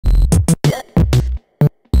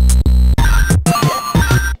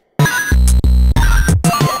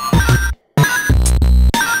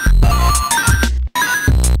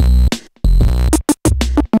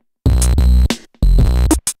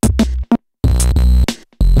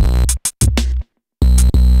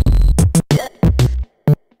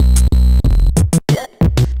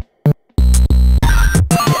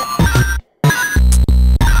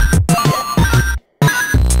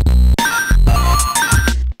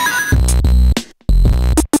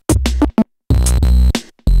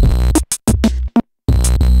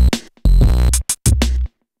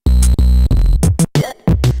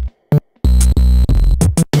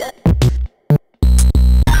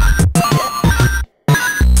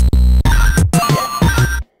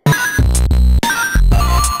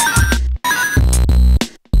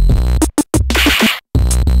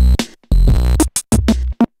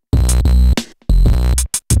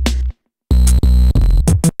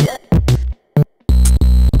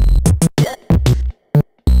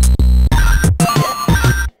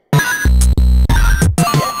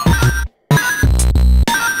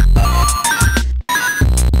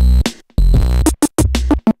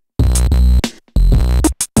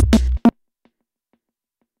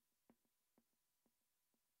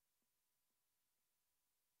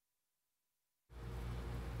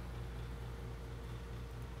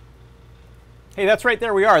Hey, that's right,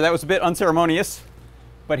 there we are. That was a bit unceremonious.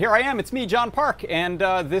 But here I am, it's me, John Park, and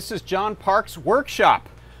this is John Park's workshop.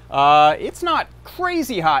 It's not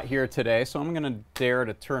crazy hot here today, so I'm going to dare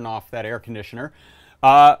to turn off that air conditioner.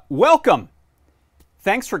 Welcome!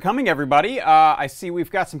 Thanks for coming, everybody. I see we've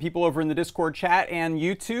got some people over in the Discord chat and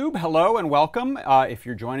YouTube. Hello and welcome. If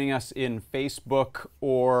you're joining us in Facebook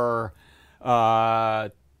or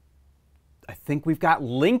I think we've got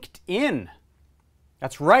LinkedIn.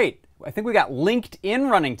 That's right. I think we got LinkedIn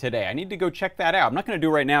running today. I need to go check that out. I'm not going to do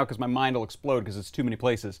it right now because my mind will explode because it's too many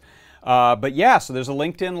places. But yeah, so there's a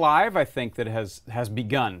LinkedIn Live, I think, that has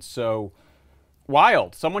begun. So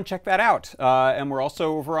wild. Someone check that out. And we're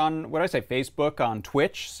also over on, what did I say, Facebook, on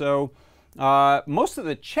Twitch. So most of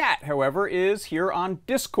the chat, however, is here on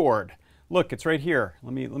Discord. Look, it's right here.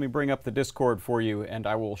 Let me bring up the Discord for you, and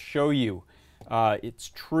I will show you. It's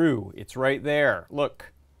true. It's right there.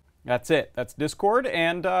 Look, that's it. That's Discord,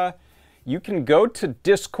 and you can go to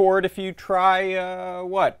Discord if you try,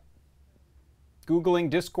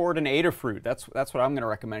 Googling Discord and Adafruit. That's what I'm going to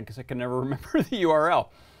recommend because I can never remember the URL.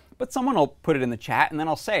 But someone will put it in the chat and then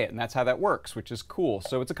I'll say it, and that's how that works, which is cool.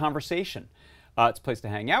 So it's a conversation. It's a place to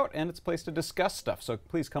hang out and it's a place to discuss stuff. So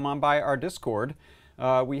please come on by our Discord.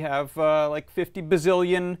 We have like 50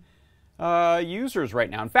 bazillion users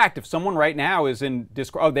right now. In fact, if someone right now is in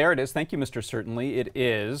Discord, oh, there it is. Thank you, Mr. Certainly. It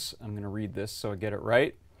is, I'm going to read this so I get it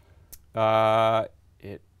right.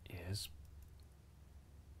 It is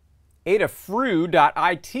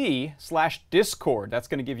adafru.it/discord. That's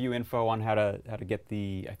going to give you info on how to get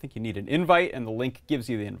the, I think you need an invite, and the link gives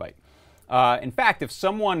you the invite. In fact, if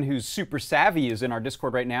someone who's super savvy is in our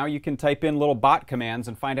Discord right now, you can type in little bot commands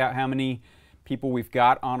and find out how many people we've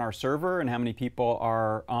got on our server and how many people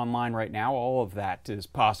are online right now. All of that is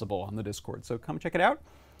possible on the Discord, so come check it out.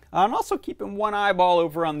 And also keeping one eyeball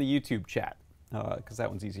over on the YouTube chat, because that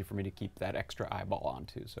one's easy for me to keep that extra eyeball on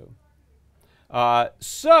too.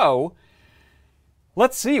 So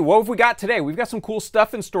let's see, what have we got today? We've got some cool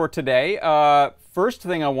stuff in store today. First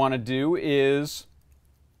thing I want to do is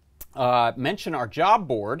mention our job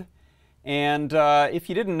board. And if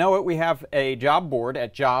you didn't know it, we have a job board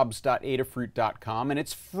at jobs.adafruit.com, and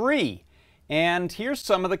it's free. And here's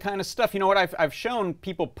some of the kind of stuff. You know what? I've shown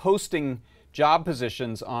people posting job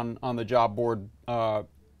positions on the job board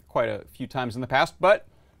quite a few times in the past, but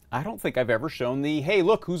I don't think I've ever shown the, hey,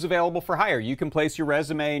 look, who's available for hire. You can place your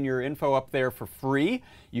resume and your info up there for free.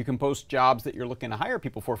 You can post jobs that you're looking to hire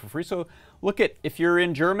people for free. So look at, if you're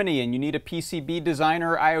in Germany and you need a PCB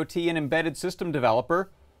designer, IoT, and embedded system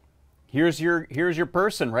developer, here's your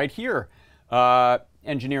person right here.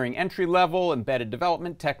 Engineering entry level, embedded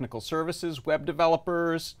development, technical services, web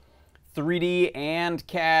developers, 3D and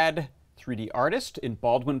CAD 3D artist in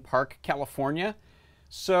Baldwin Park, California.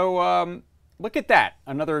 So look at that.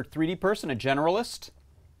 Another 3D person, a generalist,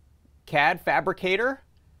 CAD fabricator,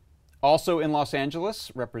 also in Los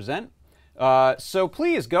Angeles, represent. So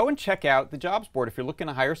please go and check out the jobs board if you're looking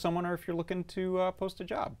to hire someone or if you're looking to post a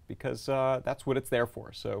job, because that's what it's there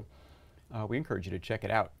for. So we encourage you to check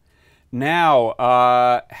it out. Now,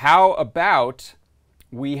 how about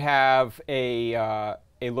we have a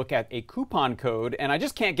look at a coupon code, and I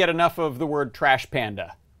just can't get enough of the word Trash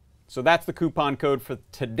Panda. So that's the coupon code for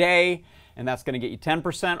today, and that's going to get you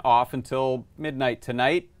 10% off until midnight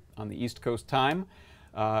tonight on the East Coast time.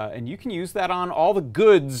 And you can use that on all the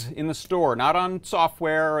goods in the store, not on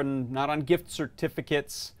software and not on gift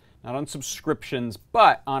certificates, not on subscriptions,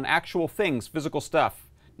 but on actual things, physical stuff.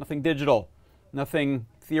 Nothing digital, nothing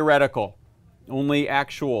theoretical, only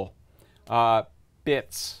actual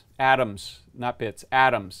bits, atoms, not bits,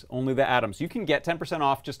 atoms, only the atoms. You can get 10%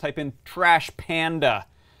 off. Just type in Trash Panda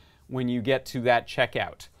when you get to that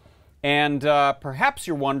checkout. And perhaps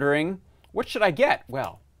you're wondering, what should I get?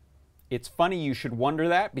 Well, it's funny you should wonder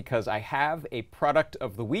that, because I have a product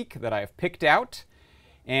of the week that I have picked out,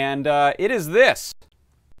 and it is this.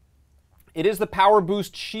 It is the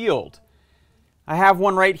PowerBoost Shield. I have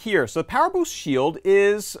one right here. So the PowerBoost Shield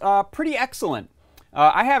is pretty excellent.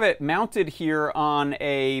 I have it mounted here on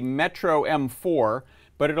a Metro M4,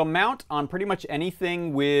 but it'll mount on pretty much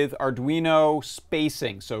anything with Arduino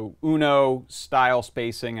spacing, so Uno style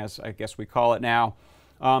spacing, as I guess we call it now.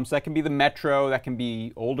 So that can be the Metro, that can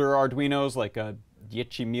be older Arduinos like a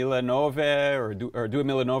 10009 or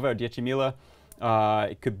 2009 or 10000.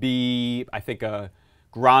 It could be, I think, a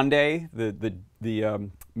Grande, the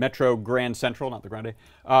Metro Grand Central, not the Grande.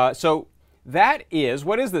 So that is,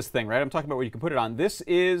 what is this thing, right? I'm talking about what you can put it on. This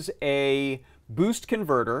is a boost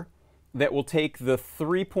converter that will take the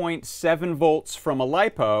 3.7 volts from a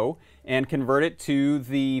LiPo and convert it to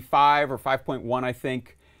the 5 or 5.1, I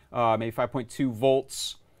think, maybe 5.2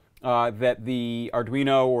 volts that the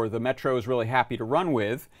Arduino or the Metro is really happy to run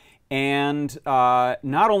with. And not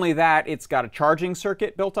only that, it's got a charging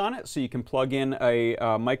circuit built on it, so you can plug in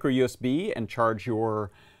a micro USB and charge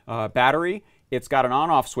your battery. It's got an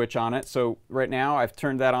on-off switch on it, so right now I've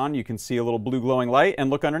turned that on. You can see a little blue glowing light, and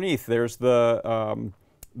look underneath. There's the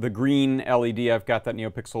green LED. I've got that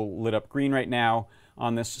NeoPixel lit up green right now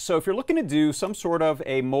on this. So if you're looking to do some sort of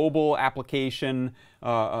a mobile application,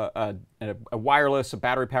 a wireless, a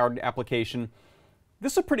battery-powered application,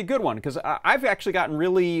 this is a pretty good one, because I've actually gotten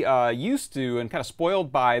really used to and kind of spoiled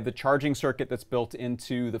by the charging circuit that's built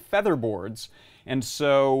into the Feather boards. And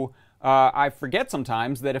so I forget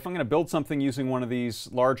sometimes that if I'm going to build something using one of these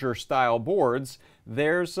larger style boards,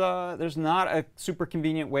 there's not a super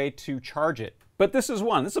convenient way to charge it. But this is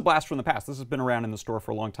one. This is a blast from the past. This has been around in the store for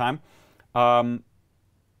a long time.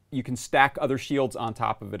 You can stack other shields on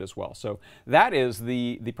top of it as well. So that is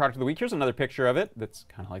the product of the week. Here's another picture of it that's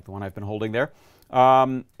kind of like the one I've been holding there.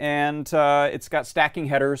 It's got stacking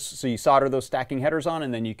headers, so you solder those stacking headers on,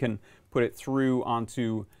 and then you can put it through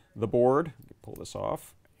onto the board. Pull this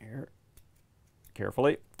off here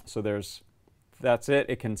carefully. So that's it.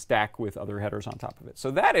 It can stack with other headers on top of it. So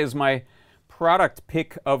that is my product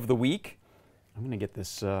pick of the week. I'm going to get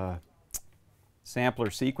this sampler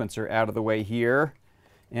sequencer out of the way here,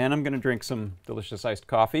 and I'm going to drink some delicious iced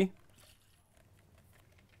coffee.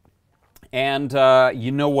 And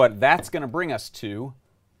you know what that's going to bring us to?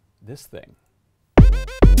 This thing.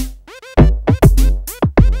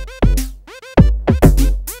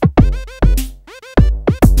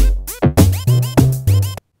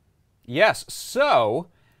 Yes, so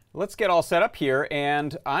let's get all set up here,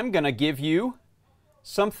 and I'm going to give you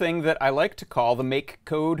something that I like to call the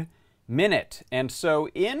MakeCode Minute. And so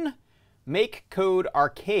in MakeCode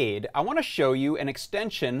Arcade, I want to show you an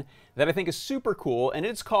extension that I think is super cool, and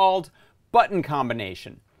it's called Button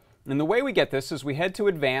Combination. And the way we get this is we head to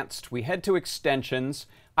Advanced, we head to Extensions.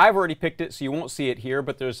 I've already picked it, so you won't see it here,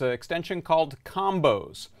 but there's an extension called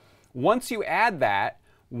Combos. Once you add that,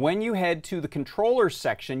 when you head to the Controllers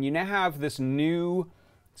section, you now have this new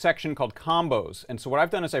section called Combos. And so what I've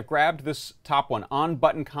done is I've grabbed this top one, On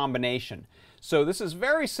Button Combination. So this is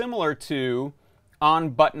very similar to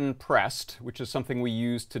On Button Pressed, which is something we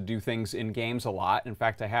use to do things in games a lot. In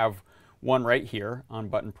fact, I have one right here, On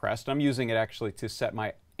Button Pressed. I'm using it actually to set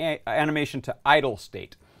my animation to idle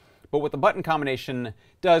state. But what the button combination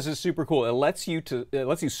does is super cool. It lets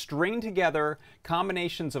you string together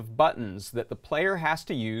combinations of buttons that the player has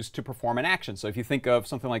to use to perform an action. So if you think of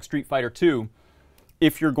something like Street Fighter II,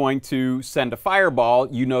 if you're going to send a fireball,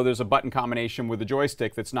 you know there's a button combination with a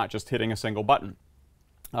joystick that's not just hitting a single button.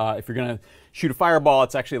 If you're going to shoot a fireball,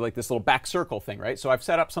 it's actually like this little back circle thing, right? So I've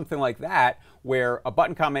set up something like that where a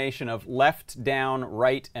button combination of left, down,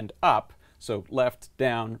 right, and up, so left,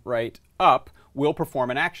 down, right, up, will perform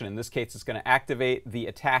an action. In this case, it's going to activate the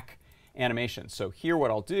attack animation. So here what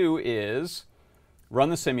I'll do is run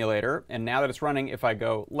the simulator, and now that it's running, if I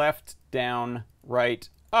go left, down, right,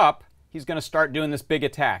 up, he's going to start doing this big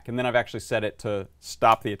attack, and then I've actually set it to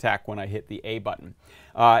stop the attack when I hit the A button.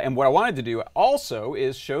 And what I wanted to do also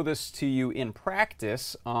is show this to you in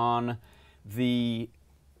practice on the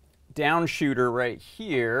down shooter right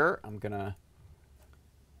here. I'm going to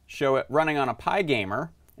show it running on a Pygamer.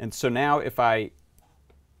 And so now if I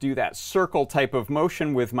do that circle type of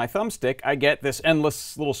motion with my thumbstick, I get this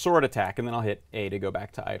endless little sword attack, and then I'll hit A to go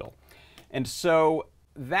back to idle. And so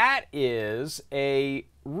that is a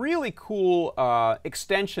really cool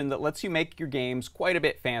extension that lets you make your games quite a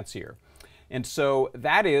bit fancier. And so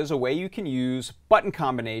that is a way you can use button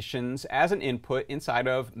combinations as an input inside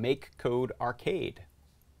of MakeCode Arcade.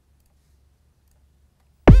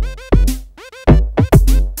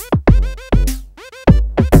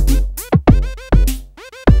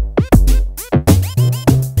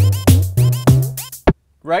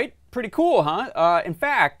 Right? Pretty cool, huh? In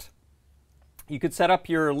fact, you could set up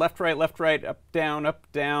your left, right, up,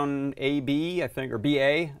 down, A, B, I think, or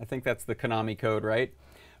BA. I think that's the Konami code, right?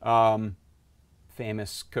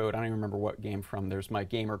 Famous code. I don't even remember what game from. There's my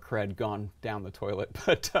gamer cred gone down the toilet.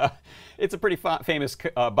 But it's a pretty famous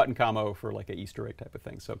button combo for like an Easter egg type of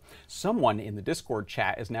thing. So someone in the Discord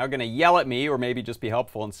chat is now going to yell at me, or maybe just be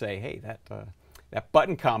helpful and say, hey, that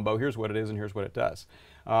button combo, here's what it is and here's what it does.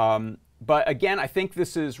 But again, I think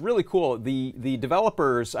this is really cool. The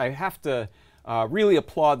developers, I have to really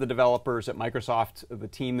applaud the developers at Microsoft, the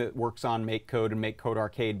team that works on MakeCode and MakeCode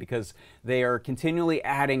Arcade, because they are continually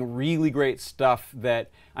adding really great stuff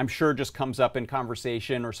that I'm sure just comes up in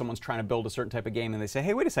conversation, or someone's trying to build a certain type of game and they say,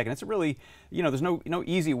 hey, wait a second, it's a really, there's no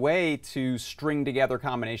easy way to string together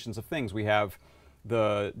combinations of things. We have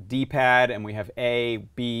the D-pad, and we have A,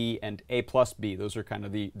 B, and A plus B. Those are kind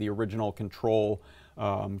of the original control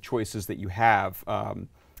choices that you have.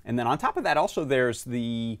 And then on top of that, also there's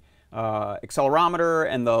the accelerometer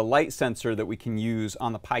and the light sensor that we can use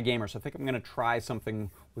on the Pi Gamer. So I think I'm going to try something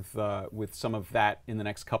with some of that in the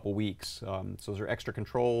next couple weeks. So those are extra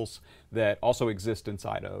controls that also exist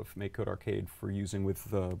inside of MakeCode Arcade for using with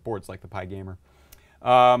boards like the Pi Gamer.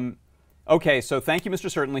 Okay, so thank you, Mr.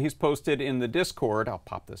 Certainly. He's posted in the Discord. I'll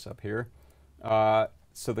pop this up here.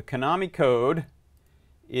 So the Konami code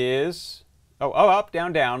is... Oh, up,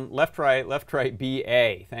 down, down, left, right, B,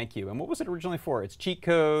 A. Thank you. And what was it originally for? It's cheat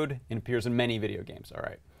code and appears in many video games. All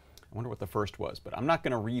right. I wonder what the first was, but I'm not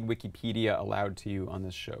going to read Wikipedia aloud to you on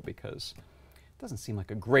this show because it doesn't seem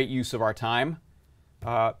like a great use of our time.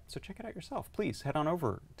 So check it out yourself. Please head on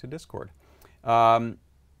over to Discord. And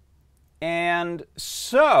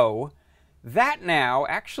so that now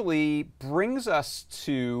actually brings us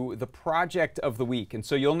to the project of the week. And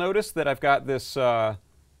so you'll notice that I've got this...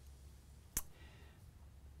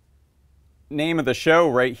 name of the show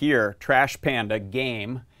right here, Trash Panda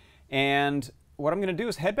Game. And what I'm going to do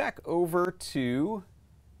is head back over to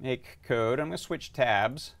MakeCode. I'm going to switch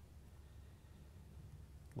tabs.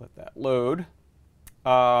 Let that load.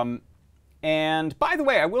 And by the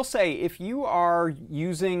way, I will say, if you are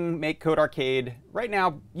using MakeCode Arcade right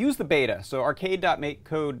now, use the beta. So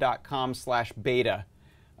arcade.makecode.com/beta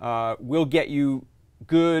will get you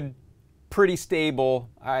good, pretty stable.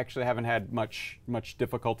 I actually haven't had much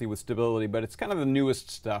difficulty with stability, but it's kind of the newest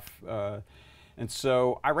stuff. And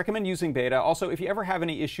so I recommend using beta. Also, if you ever have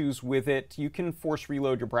any issues with it, you can force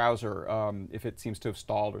reload your browser if it seems to have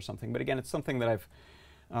stalled or something. But again, it's something that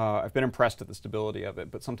I've been impressed at the stability of it,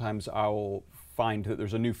 but sometimes I'll find that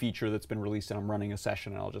there's a new feature that's been released and I'm running a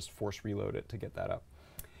session and I'll just force reload it to get that up.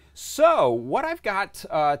 So what I've got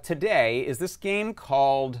today is this game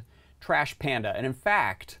called Trash Panda. And in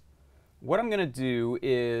fact, what I'm going to do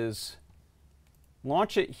is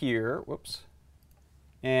launch it here, whoops,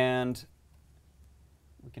 and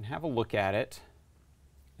we can have a look at it.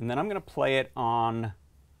 And then I'm going to play it on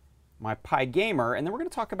my Pi Gamer, and then we're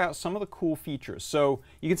going to talk about some of the cool features. So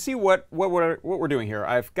you can see what we're doing here.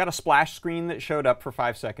 I've got a splash screen that showed up for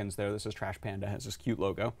 5 seconds there. This is Trash Panda, has this cute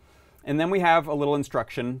logo. And then we have a little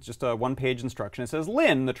instruction, just a one-page instruction. It says,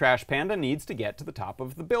 Lynn, the Trash Panda, needs to get to the top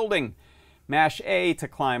of the building. Mash A to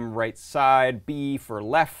climb right side, B for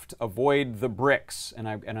left, avoid the bricks. And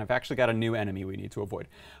I've actually got a new enemy we need to avoid.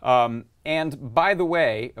 And by the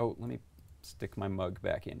way, oh, let me stick my mug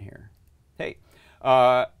back in here. Hey,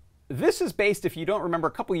 this is based, if you don't remember,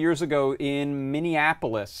 a couple years ago in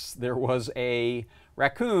Minneapolis, there was a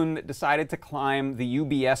raccoon that decided to climb the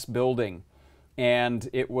UBS building. And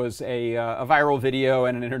it was a viral video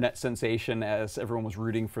and an internet sensation as everyone was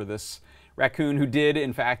rooting for this raccoon, who did,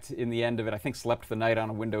 in fact, in the end of it, I think slept the night on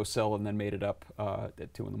a windowsill and then made it up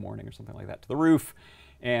at 2 in the morning or something like that to the roof.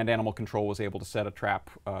 And Animal Control was able to set a trap,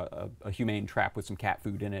 a humane trap with some cat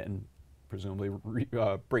food in it, and presumably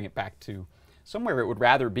bring it back to somewhere it would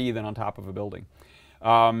rather be than on top of a building.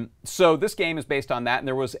 So this game is based on that, and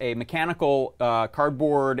there was a mechanical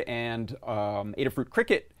cardboard and Adafruit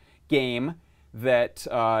Cricket game that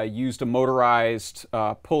used a motorized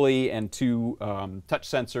pulley and 2 touch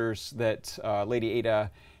sensors that Lady Ada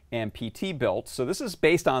and PT built. So this is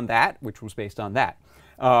based on that, which was based on that.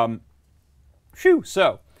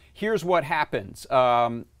 So here's what happens.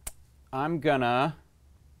 I'm gonna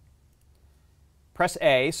press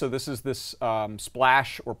A. So this is this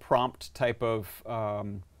splash or prompt type of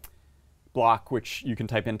block, which you can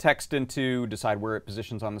type in text into, decide where it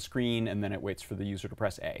positions on the screen, and then it waits for the user to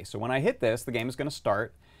press A. So when I hit this, the game is going to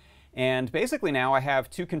start. And basically now I have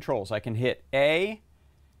 2 controls. I can hit A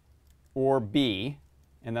or B,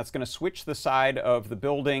 and that's going to switch the side of the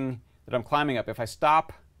building that I'm climbing up. If I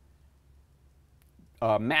stop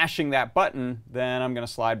mashing that button, then I'm going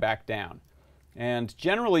to slide back down. And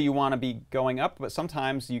generally you want to be going up, but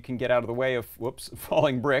sometimes you can get out of the way of, whoops,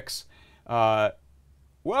 falling bricks.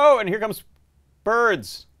 Whoa, and here comes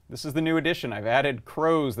birds. This is the new addition. I've added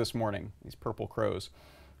crows this morning, these purple crows.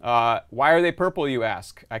 Why are they purple, you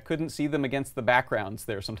ask? I couldn't see them against the backgrounds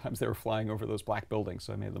there. Sometimes they were flying over those black buildings,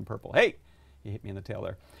 so I made them purple. Hey, you hit me in the tail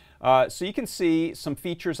there. So you can see some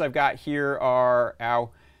features I've got here are,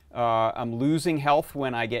 I'm losing health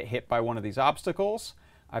when I get hit by one of these obstacles.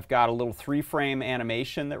 I've got a little 3-frame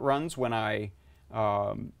animation that runs when I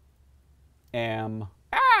I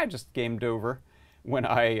just gamed over when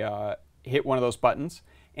I hit one of those buttons.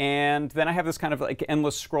 And then I have this kind of like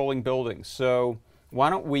endless scrolling buildings. So why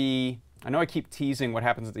don't we, I know I keep teasing what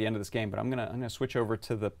happens at the end of this game, but I'm gonna switch over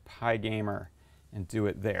to the Pi Gamer and do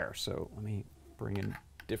it there. So let me bring a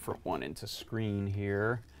different one into screen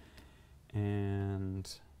here.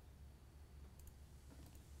 And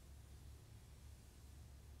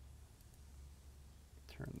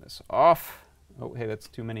turn this off. Oh, hey, that's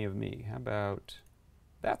too many of me. How about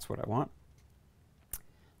that's what I want.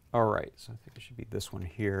 All right, so I think it should be this one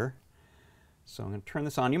here. So I'm going to turn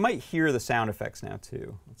this on. You might hear the sound effects now,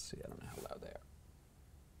 too. Let's see. I don't know how loud they are.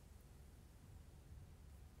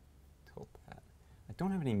 Tilt that. I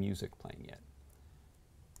don't have any music playing yet.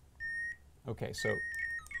 OK, so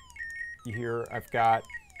you hear I've got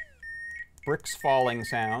bricks falling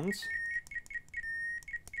sounds.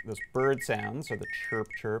 Those bird sounds are the chirp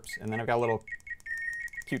chirps. And then I've got a little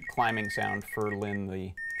cute climbing sound for Lynn,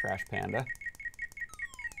 the trash panda.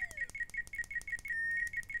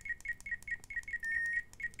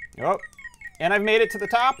 Oh, and I've made it to the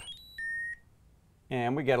top.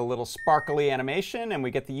 And we get a little sparkly animation, and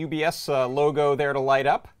we get the UBS logo there to light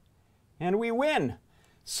up. And we win.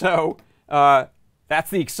 So that's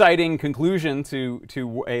the exciting conclusion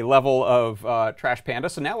to a level of Trash Panda.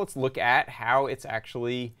 So now let's look at how it's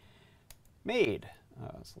actually made.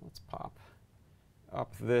 So let's pop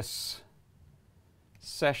up this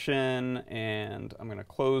session, and I'm going to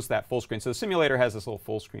close that full screen. So the simulator has this little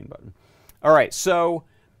full screen button. All right, so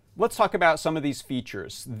let's talk about some of these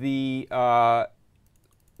features. We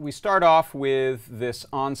start off with this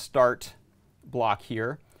onStart block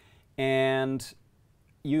here, and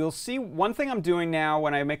you'll see one thing I'm doing now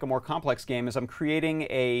when I make a more complex game is I'm creating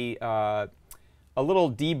a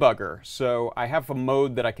little debugger. So I have a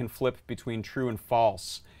mode that I can flip between true and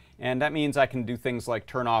false. And that means I can do things like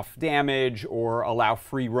turn off damage or allow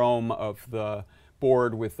free roam of the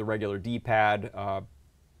board with the regular D-pad,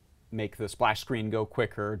 make the splash screen go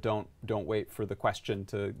quicker, don't wait for the question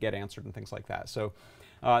to get answered and things like that. So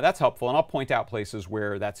that's helpful, and I'll point out places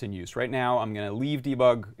where that's in use. Right now I'm going to leave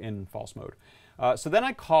debug in false mode. So then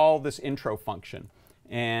I call this intro function,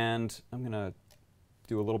 and I'm going to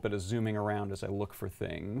do a little bit of zooming around as I look for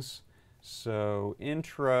things. So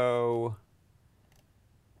intro,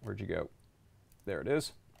 where'd you go? There it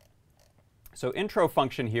is. So intro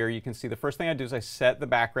function here, you can see the first thing I do is I set the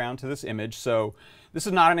background to this image. So this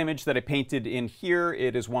is not an image that I painted in here.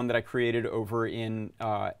 It is one that I created over in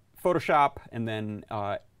Photoshop and then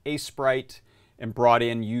Aseprite and brought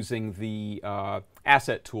in using the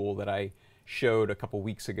asset tool that I showed a couple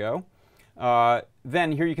weeks ago.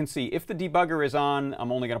 Then here you can see if the debugger is on,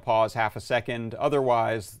 I'm only going to pause half a second.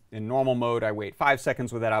 Otherwise, in normal mode, I wait 5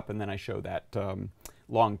 seconds with that up, and then I show that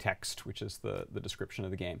long text, which is the description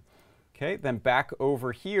of the game. Okay, then back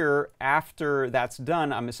over here, after that's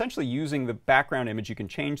done, I'm essentially using the background image. You can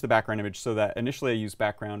change the background image so that initially I use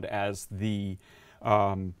background as the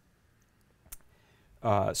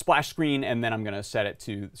splash screen, and then I'm going to set it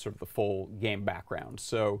to sort of the full game background.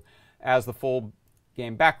 So as the full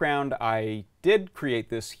game background, I did create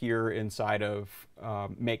this here inside of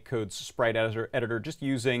MakeCode's sprite editor, just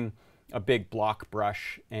using a big block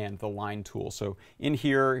brush and the line tool. So in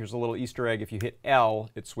here, here's a little Easter egg. If you hit L,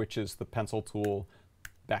 it switches the pencil tool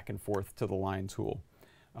back and forth to the line tool.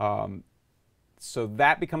 So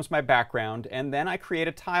that becomes my background, and then I create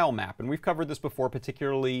a tile map. And we've covered this before,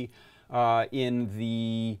 particularly in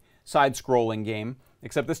the side-scrolling game,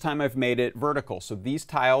 except this time I've made it vertical. So these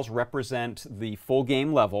tiles represent the full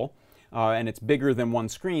game level, and it's bigger than one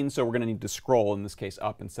screen, so we're going to need to scroll, in this case,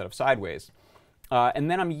 up instead of sideways.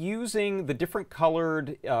 And then I'm using the different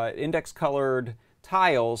colored, index-colored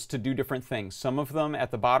tiles to do different things. Some of them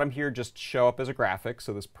at the bottom here just show up as a graphic.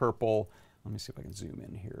 So this purple, let me see if I can zoom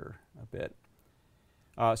in here a bit.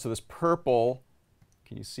 So this purple,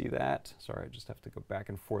 can you see that? Sorry, I just have to go back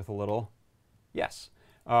and forth a little. Yes.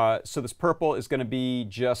 So this purple is going to be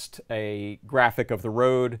just a graphic of the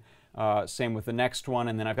road. Same with the next one.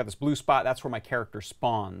 And then I've got this blue spot. That's where my character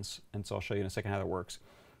spawns. And so I'll show you in a second how that works.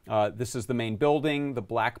 This is the main building. The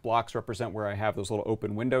black blocks represent where I have those little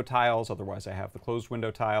open window tiles. Otherwise, I have the closed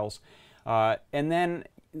window tiles. And then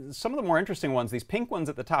some of the more interesting ones, these pink ones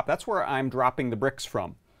at the top, that's where I'm dropping the bricks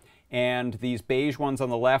from. And these beige ones on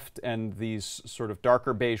the left and these sort of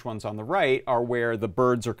darker beige ones on the right are where the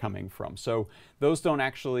birds are coming from. So those don't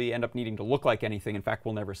actually end up needing to look like anything. In fact,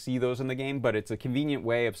 we'll never see those in the game, but it's a convenient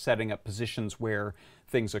way of setting up positions where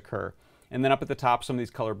things occur. And then up at the top, some of these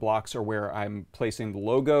colored blocks are where I'm placing the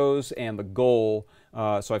logos and the goal.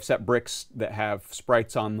 So I've set bricks that have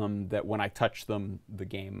sprites on them that when I touch them, the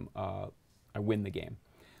game, I win the game.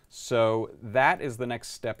 So that is the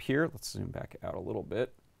next step here. Let's zoom back out a little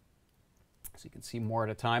bit so you can see more at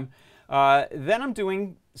a time. Then I'm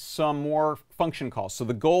doing some more function calls. So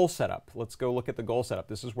the goal setup, let's go look at the goal setup.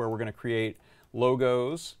 This is where we're going to create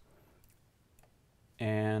logos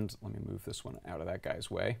And let me move this one out of that guy's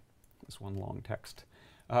way, this one long text.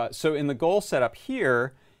 So in the goal setup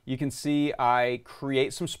here, you can see I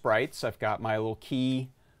create some sprites. I've got my little key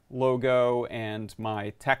logo and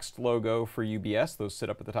my text logo for UBS. Those sit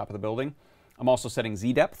up at the top of the building. I'm also setting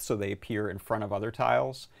Z-depth so they appear in front of other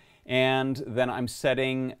tiles. And then I'm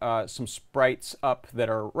setting some sprites up that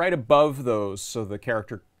are right above those, so the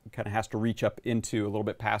character kind of has to reach up into a little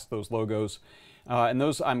bit past those logos. And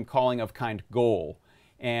those I'm calling of kind goal.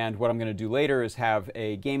 And what I'm going to do later is have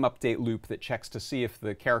a game update loop that checks to see if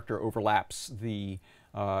the character overlaps the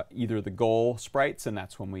either the goal sprites, and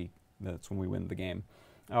that's when we win the game.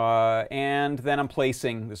 And then I'm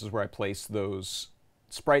placing, this is where I place those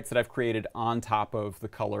sprites that I've created on top of the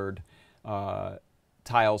colored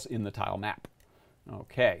tiles in the tile map.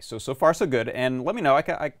 Okay, so far so good. And let me know,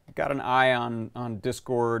 I got an eye on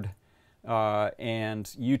Discord and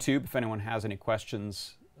YouTube if anyone has any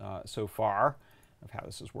questions so far of how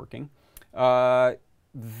this is working.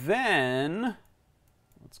 Then,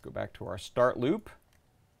 let's go back to our start loop.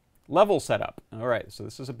 Level setup. All right, so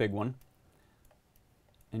this is a big one.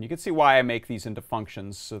 And you can see why I make these into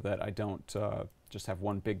functions so that I don't just have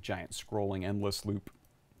one big giant scrolling endless loop.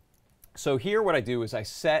 So here what I do is I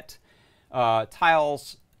set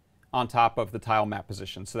tiles on top of the tile map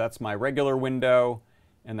position. So that's my regular window,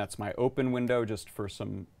 and that's my open window, just for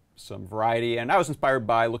some variety. And I was inspired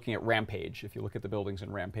by looking at Rampage. If you look at the buildings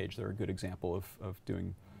in Rampage, they're a good example of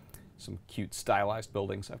doing some cute stylized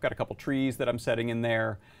buildings. I've got a couple trees that I'm setting in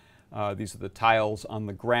there. These are the tiles on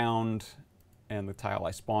the ground, and the tile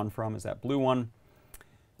I spawn from is that blue one.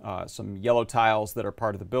 Some yellow tiles that are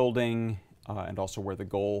part of the building, and also where the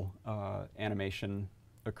goal animation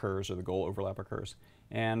occurs, or the goal overlap occurs.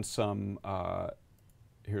 And some,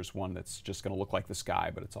 here's one that's just going to look like the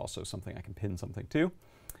sky, but it's also something I can pin something to.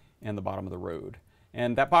 And the bottom of the road.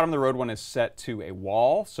 And that bottom of the road one is set to a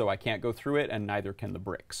wall, so I can't go through it, and neither can the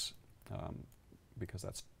bricks, because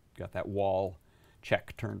that's got that wall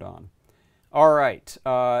check turned on. All right,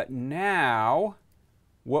 now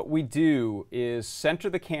what we do is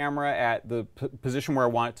center the camera at the position where I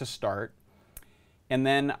want it to start, and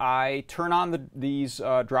then I turn on these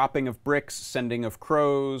dropping of bricks, sending of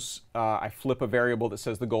crows. I flip a variable that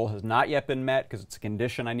says the goal has not yet been met, because it's a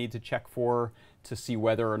condition I need to check for to see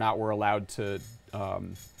whether or not we're allowed to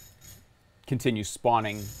continue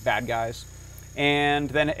spawning bad guys. And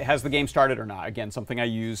then has the game started or not. Again, something I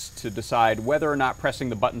use to decide whether or not pressing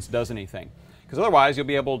the buttons does anything. Because otherwise you'll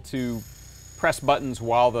be able to press buttons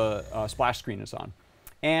while the splash screen is on.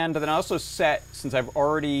 And then I also set, since I've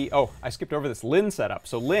already, I skipped over this Lynn setup.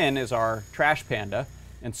 So Lynn is our trash panda.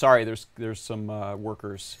 And sorry, there's some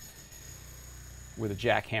workers with a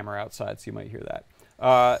jackhammer outside, so you might hear that.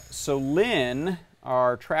 So Lynn,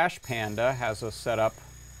 our trash panda, has a setup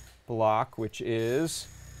block, which is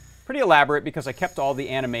pretty elaborate because I kept all the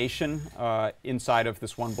animation inside of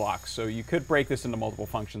this one block. So you could break this into multiple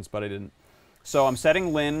functions, but I didn't. So I'm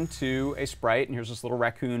setting Lynn to a sprite, and here's this little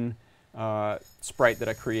raccoon sprite that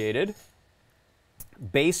I created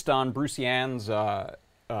based on Bruce Yan's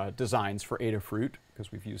designs for Adafruit,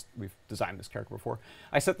 because we've designed this character before.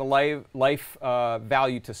 I set the life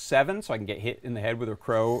value to 7, so I can get hit in the head with a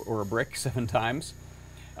crow or a brick 7 times.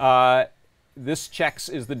 This checks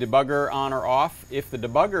is the debugger on or off. If the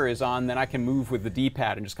debugger is on, then I can move with the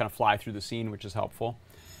D-pad and just kind of fly through the scene, which is helpful.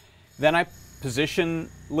 Then I position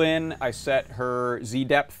Lynn. I set her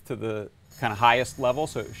Z-depth to the kind of highest level,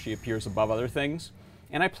 so she appears above other things.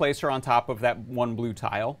 And I place her on top of that one blue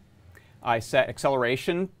tile. I set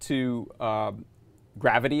acceleration to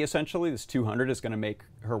gravity, essentially. This 200 is going to make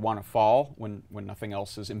her want to fall when nothing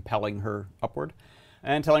else is impelling her upward.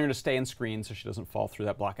 And telling her to stay in screen so she doesn't fall through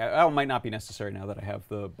that block. That might not be necessary now that I have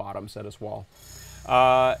the bottom set as wall.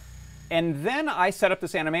 And then I set up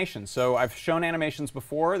this animation. So I've shown animations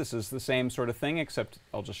before. This is the same sort of thing, except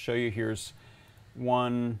I'll just show you. Here's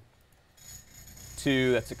 1,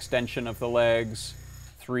 2, that's extension of the legs.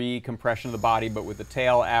 3, compression of the body, but with the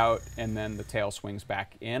tail out, and then the tail swings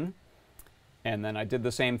back in. And then I did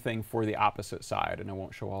the same thing for the opposite side, and I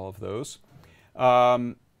won't show all of those.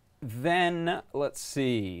 Then, let's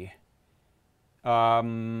see. Yeah,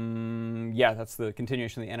 that's the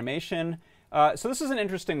continuation of the animation. So this is an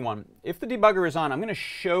interesting one. If the debugger is on, I'm going to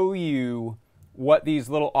show you what these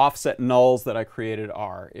little offset nulls that I created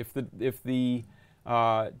are. If the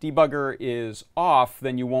debugger is off,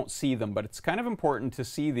 then you won't see them. But it's kind of important to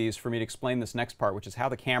see these for me to explain this next part, which is how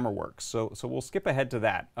the camera works. So we'll skip ahead to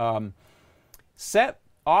that. Set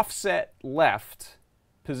offset left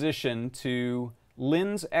position to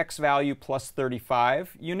Lynn's X value plus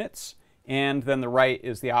 35 units and then the right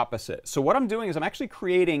is the opposite. So what I'm doing is I'm actually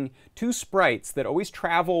creating two sprites that always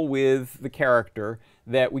travel with the character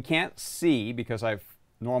that we can't see because I've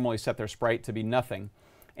normally set their sprite to be nothing.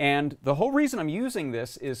 And the whole reason I'm using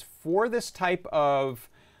this is for this type of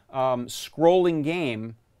scrolling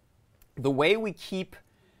game, the way we keep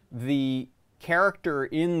the character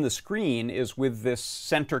in the screen is with this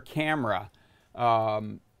center camera,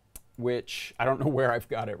 which I don't know where I've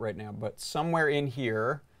got it right now, but somewhere in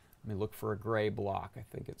here. Let me look for a gray block. I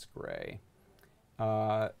think it's gray.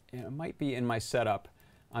 It might be in my setup.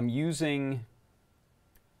 I'm using,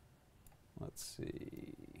 let's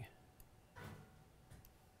see.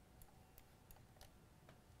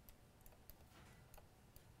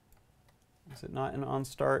 Is it not in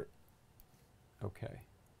OnStart? Okay.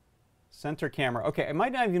 Center camera. Okay, it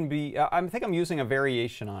might not even be, I think I'm using a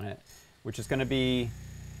variation on it, which is going to be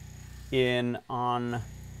in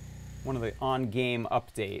one of the on-game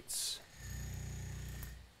updates.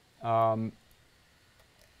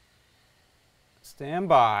 Stand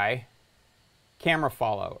by. Camera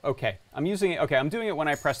follow. Okay, I'm using it. Okay, I'm doing it when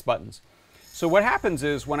I press buttons. So what happens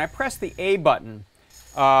is when I press the A button,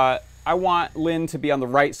 I want Lynn to be on the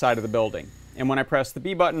right side of the building. And when I press the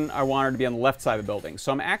B button, I want her to be on the left side of the building.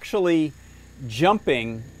 So I'm actually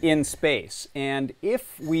jumping in space. And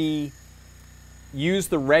if we use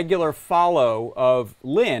the regular follow of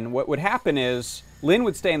Lynn, what would happen is Lynn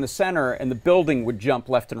would stay in the center and the building would jump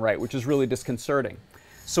left and right, which is really disconcerting.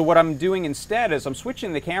 So what I'm doing instead is I'm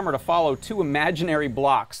switching the camera to follow two imaginary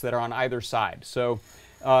blocks that are on either side. So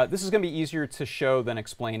this is going to be easier to show than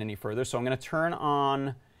explain any further. So I'm going to turn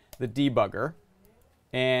on the debugger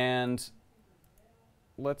and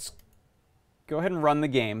let's go ahead and run the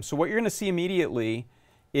game. So what you're going to see immediately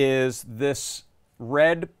is this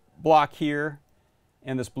red block here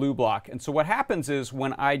and this blue block. And so what happens is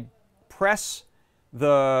when I press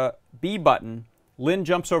the B button, Lynn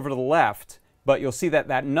jumps over to the left, but you'll see that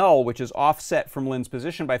that null, which is offset from Lynn's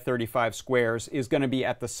position by 35 squares, is going to be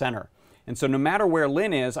at the center. And so no matter where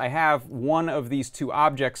Lynn is, I have one of these two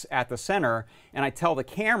objects at the center, and I tell the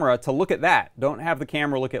camera to look at that. Don't have the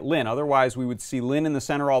camera look at Lynn. Otherwise, we would see Lynn in the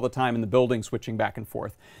center all the time and the building switching back and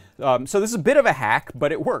forth. So this is a bit of a hack,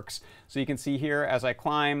 but it works. So you can see here as I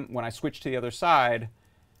climb, when I switch to the other side,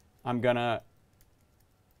 I'm going to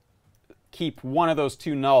keep one of those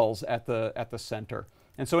two nulls at the center.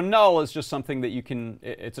 And so a null is just something that you can,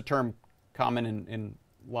 it's a term common in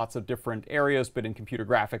lots of different areas, but in computer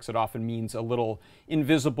graphics it often means a little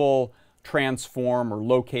invisible transform or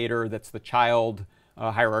locator that's the child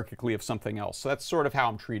hierarchically of something else. So that's sort of how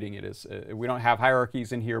I'm treating it. We don't have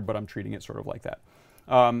hierarchies in here, but I'm treating it sort of like that.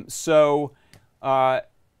 I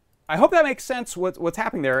hope that makes sense what's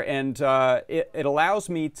happening there, and it allows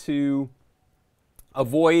me to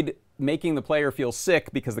avoid making the player feel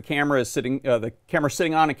sick because the camera is sitting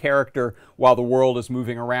on a character while the world is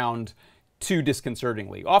moving around too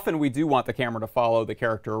disconcertingly. Often we do want the camera to follow the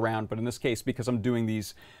character around, but in this case, because I'm doing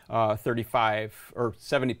these 35 or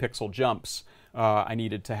 70 pixel jumps, I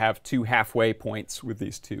needed to have two halfway points with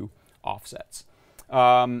these two offsets.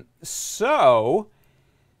 So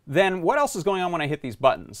then what else is going on when I hit these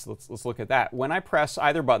buttons? Let's look at that. When I press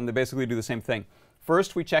either button, they basically do the same thing.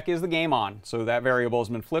 First, we check, is the game on? So that variable has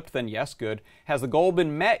been flipped, then yes, good. Has the goal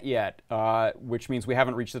been met yet? Which means we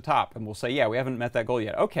haven't reached the top. And we'll say, yeah, we haven't met that goal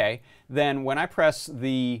yet. Okay, then when I press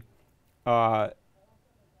the A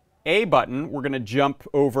button, we're going to jump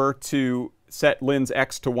over to set Lynn's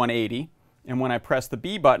X to 180. And when I press the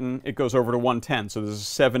B button, it goes over to 110. So there's a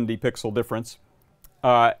 70 pixel difference.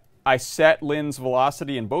 I set Lynn's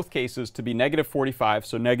velocity in both cases to be negative 45,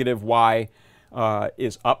 so negative Y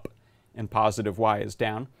is up and positive Y is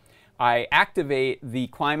down. I activate the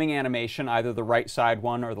climbing animation, either the right side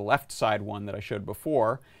one or the left side one that I showed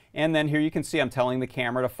before. And then here you can see I'm telling the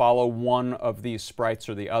camera to follow one of these sprites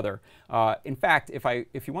or the other. In fact,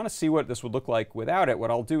 if you want to see what this would look like without it,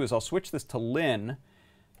 what I'll do is I'll switch this to Lynn.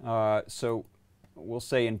 So we'll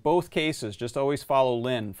say in both cases, just always follow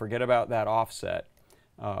Lynn. Forget about that offset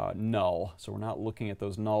null. So we're not looking at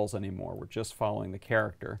those nulls anymore. We're just following the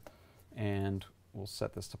character. And we'll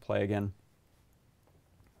set this to play again.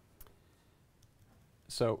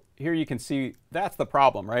 So here you can see that's the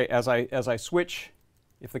problem, right? As I switch,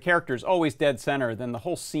 if the character is always dead center, then the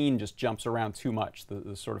whole scene just jumps around too much.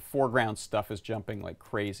 The sort of foreground stuff is jumping like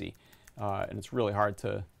crazy, and it's really hard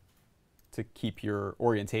to keep your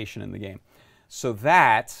orientation in the game. So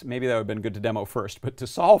that, maybe that would have been good to demo first, but to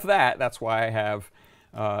solve that, that's why I have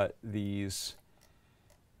these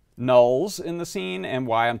nulls in the scene and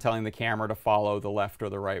why I'm telling the camera to follow the left or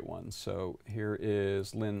the right one. So here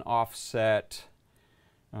is Lynn offset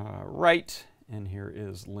right, and here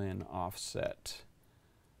is Lin offset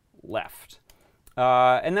left.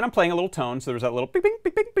 And then I'm playing a little tone, so there's that little bing, bing,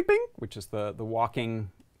 bing, bing, bing, bing, which is the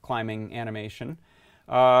walking, climbing animation.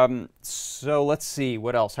 So let's see,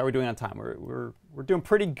 what else? How are we doing on time? We're doing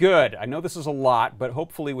pretty good. I know this is a lot, but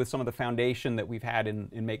hopefully with some of the foundation that we've had in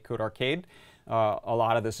MakeCode Arcade, a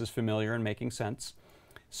lot of this is familiar and making sense.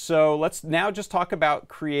 So let's now just talk about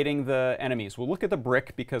creating the enemies. We'll look at the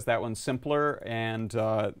brick because that one's simpler, and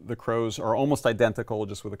the crows are almost identical,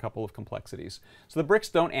 just with a couple of complexities. So the bricks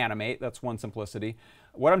don't animate. That's one simplicity.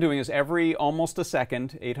 What I'm doing is every almost a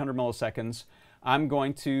second, 800 milliseconds, I'm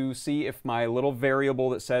going to see if my little variable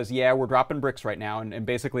that says, yeah, we're dropping bricks right now, and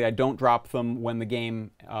basically I don't drop them when the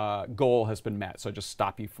game goal has been met. So I just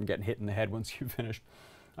stop you from getting hit in the head once you've finished.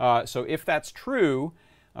 So if that's true,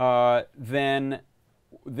 then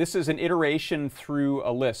this is an iteration through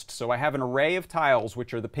a list. So I have an array of tiles,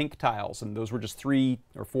 which are the pink tiles, and those were just 3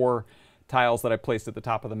 or 4 tiles that I placed at the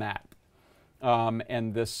top of the map.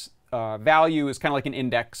 And this value is kind of like an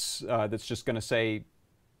index that's just going to say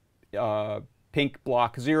pink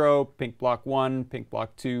block 0, pink block 1, pink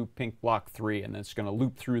block 2, pink block 3, and then it's going to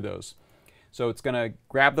loop through those. So it's going to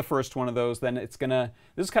grab the first one of those, then it's going to,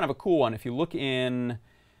 this is kind of a cool one. If you look in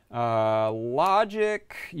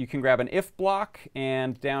logic, you can grab an if block,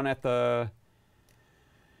 and down at the,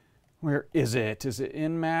 where is it? Is it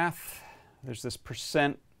in math? There's this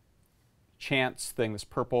percent chance thing, this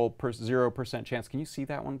purple 0% chance. Can you see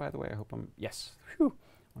that one, by the way? I hope I'm, yes. Whew.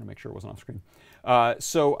 I want to make sure it wasn't off screen.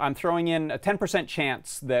 So I'm throwing in a 10%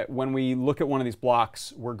 chance that when we look at one of these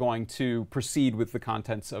blocks, we're going to proceed with the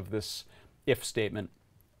contents of this if statement.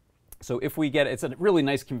 So if we get, it's a really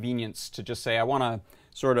nice convenience to just say, I want a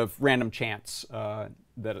sort of random chance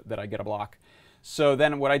that I get a block. So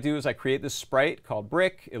then what I do is I create this sprite called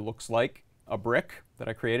brick. It looks like a brick that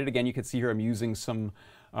I created. Again, you can see here I'm using some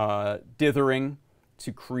dithering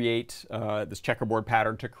to create this checkerboard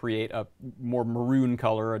pattern to create a more maroon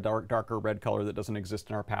color, a darker red color that doesn't exist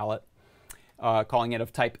in our palette. Calling it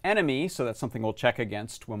of type enemy, so that's something we'll check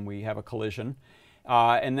against when we have a collision.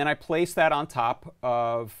 And then I place that on top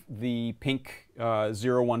of the pink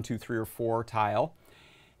 0, 1, 2, 3, or 4 tile.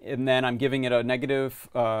 And then I'm giving it a negative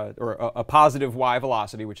or a positive y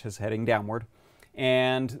velocity, which is heading downward.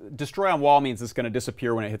 And destroy on wall means it's going to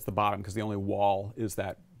disappear when it hits the bottom, because the only wall is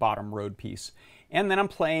that bottom road piece. And then I'm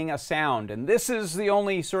playing a sound, and this is the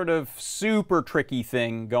only sort of super tricky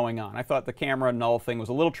thing going on. I thought the camera null thing was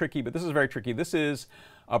a little tricky, but this is very tricky. This is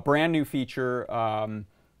a brand new feature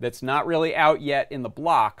that's not really out yet in the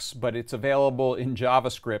blocks, but it's available in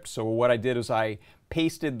JavaScript. So what I did is I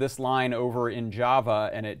pasted this line over in Java,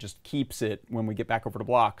 and it just keeps it when we get back over to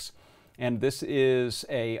blocks. And this is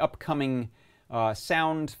a upcoming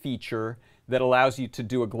sound feature that allows you to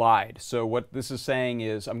do a glide. So what this is saying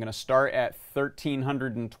is I'm going to start at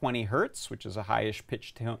 1320 hertz, which is a highish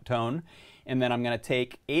pitch tone, and then I'm going to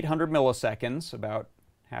take 800 milliseconds, about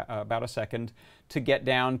a second, to get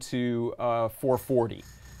down to 440.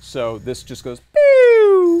 So this just goes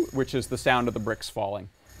pew, which is the sound of the bricks falling.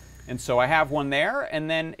 And so I have one there, and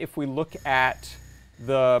then if we look at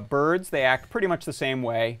the birds, they act pretty much the same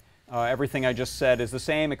way. Everything I just said is the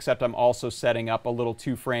same, except I'm also setting up a little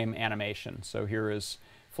 2-frame animation. So here is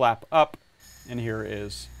flap up, and here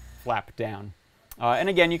is flap down. And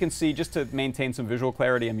again, you can see, just to maintain some visual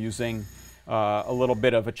clarity, I'm using a little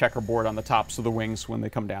bit of a checkerboard on the tops of the wings when they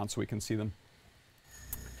come down so we can see them.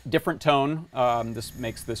 Different tone. This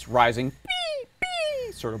makes this rising bee,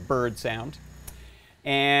 bee, sort of bird sound.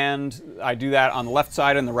 And I do that on the left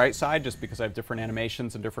side and the right side just because I have different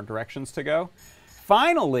animations and different directions to go.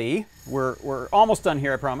 Finally, we're almost done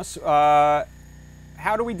here, I promise. How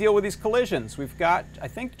do we deal with these collisions? We've got, I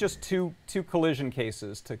think, just two collision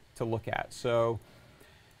cases to look at. So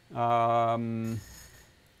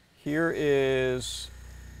here is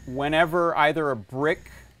whenever either a brick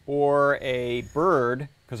or a bird,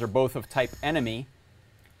 because they're both of type enemy,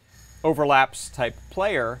 overlaps type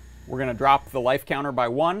player, we're going to drop the life counter by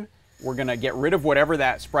 1. We're going to get rid of whatever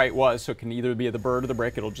that sprite was, so it can either be the bird or the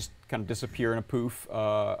brick. It'll just kind of disappear in a poof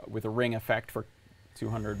with a ring effect for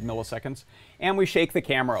 200 milliseconds. And we shake the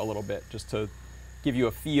camera a little bit just to give you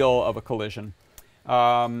a feel of a collision.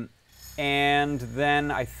 And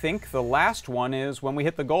then I think the last one is when we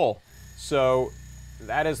hit the goal. So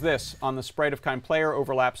that is this. On the sprite of kind player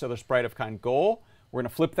overlaps other sprite of kind goal. We're going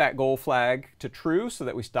to flip that goal flag to true so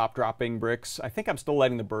that we stop dropping bricks. I think I'm still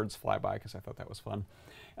letting the birds fly by because I thought that was fun.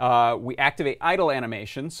 We activate idle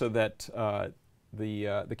animation so that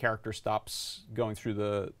the character stops going through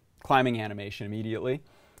the climbing animation immediately.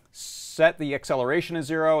 Set the acceleration to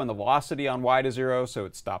 0 and the velocity on y to 0 so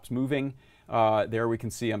it stops moving. There we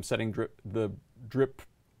can see I'm setting the brick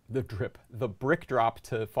drop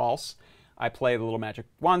to false. I play the little magic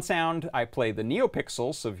wand sound. I play the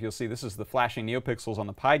NeoPixels. So if you'll see, this is the flashing NeoPixels on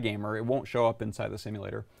the PyGamer. It won't show up inside the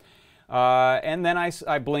simulator. And then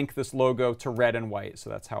I blink this logo to red and white. So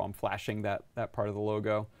that's how I'm flashing that part of the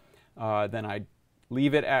logo. Then I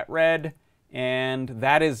leave it at red. And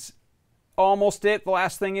that is almost it. The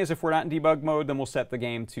last thing is, if we're not in debug mode, then we'll set the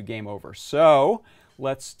game to game over. So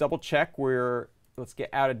let's double check. Let's get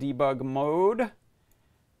out of debug mode.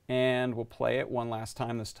 And we'll play it one last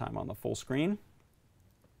time, this time on the full screen.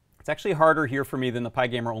 It's actually harder here for me than the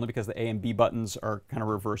PyGamer, only because the A and B buttons are kind of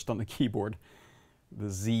reversed on the keyboard. The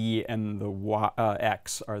Z and the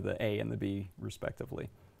X are the A and the B, respectively.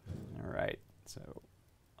 All right, so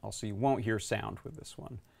also you won't hear sound with this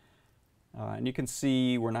one. And you can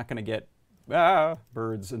see we're not going to get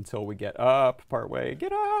birds until we get up partway.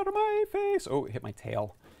 Get out of my face. Oh, it hit my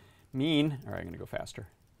tail. Mean. All right, I'm going to go faster.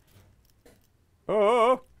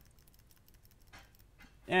 Oh!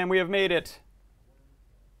 And we have made it.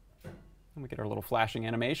 And we get our little flashing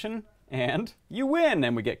animation, and you win,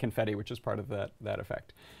 and we get confetti, which is part of that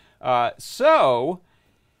effect. So,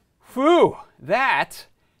 whew, that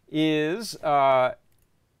is our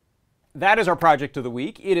project of the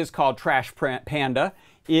week. It is called Trash Panda.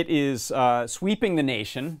 It is sweeping the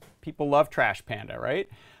nation. People love Trash Panda, right?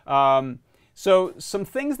 So some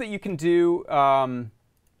things that you can do.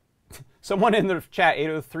 Someone in the chat,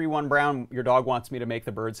 8031 Brown, your dog wants me to make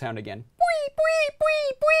the bird sound again. Bwee, bwee,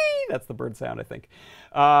 bwee, bwee. That's the bird sound, I think.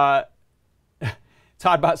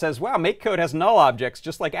 Toddbot says, wow, MakeCode has null objects,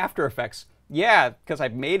 just like After Effects. Yeah, because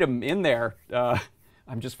I've made them in there.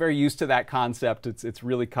 I'm just very used to that concept. It's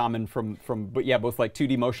really common but yeah, both like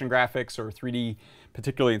 2D motion graphics or 3D,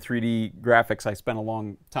 particularly in 3D graphics. I spent a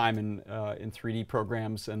long time in 3D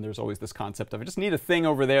programs, and there's always this concept of I just need a thing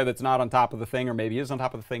over there that's not on top of the thing, or maybe is on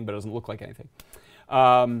top of the thing but doesn't look like anything.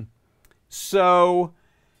 So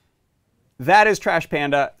that is Trash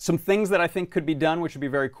Panda. Some things that I think could be done, which would be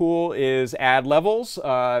very cool, is add levels,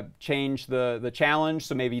 change the challenge,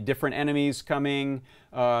 so maybe different enemies coming,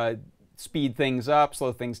 speed things up,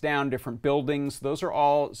 slow things down, different buildings. Those are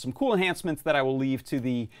all some cool enhancements that I will leave to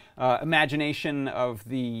the imagination of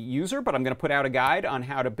the user, but I'm going to put out a guide on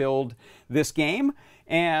how to build this game,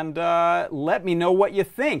 and let me know what you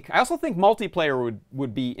think. I also think multiplayer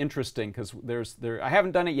would be interesting, because I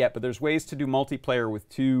haven't done it yet, but there's ways to do multiplayer with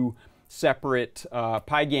two separate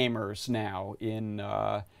PyGamers now in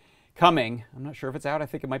coming. I'm not sure if it's out. I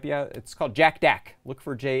think it might be out. It's called JACDAC. Look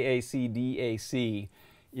for JACDAC.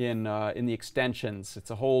 In the extensions. It's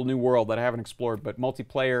a whole new world that I haven't explored, but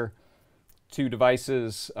multiplayer, two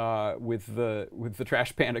devices with the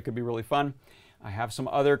Trash Panda could be really fun. I have some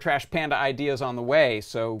other Trash Panda ideas on the way,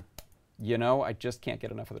 so you know, I just can't get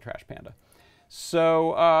enough of the Trash Panda.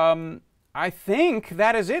 So I think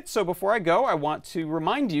that is it. So before I go, I want to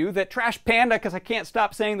remind you that Trash Panda, because I can't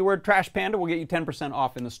stop saying the word Trash Panda, will get you 10%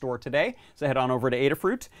 off in the store today. So head on over to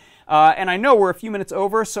Adafruit. And I know we're a few minutes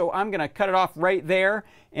over, so I'm going to cut it off right there,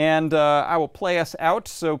 and I will play us out.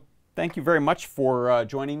 So thank you very much for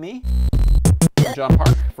joining me. I'm John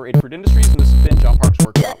Park for Adafruit Industries, and this has been John Park's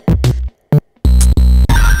Workshop.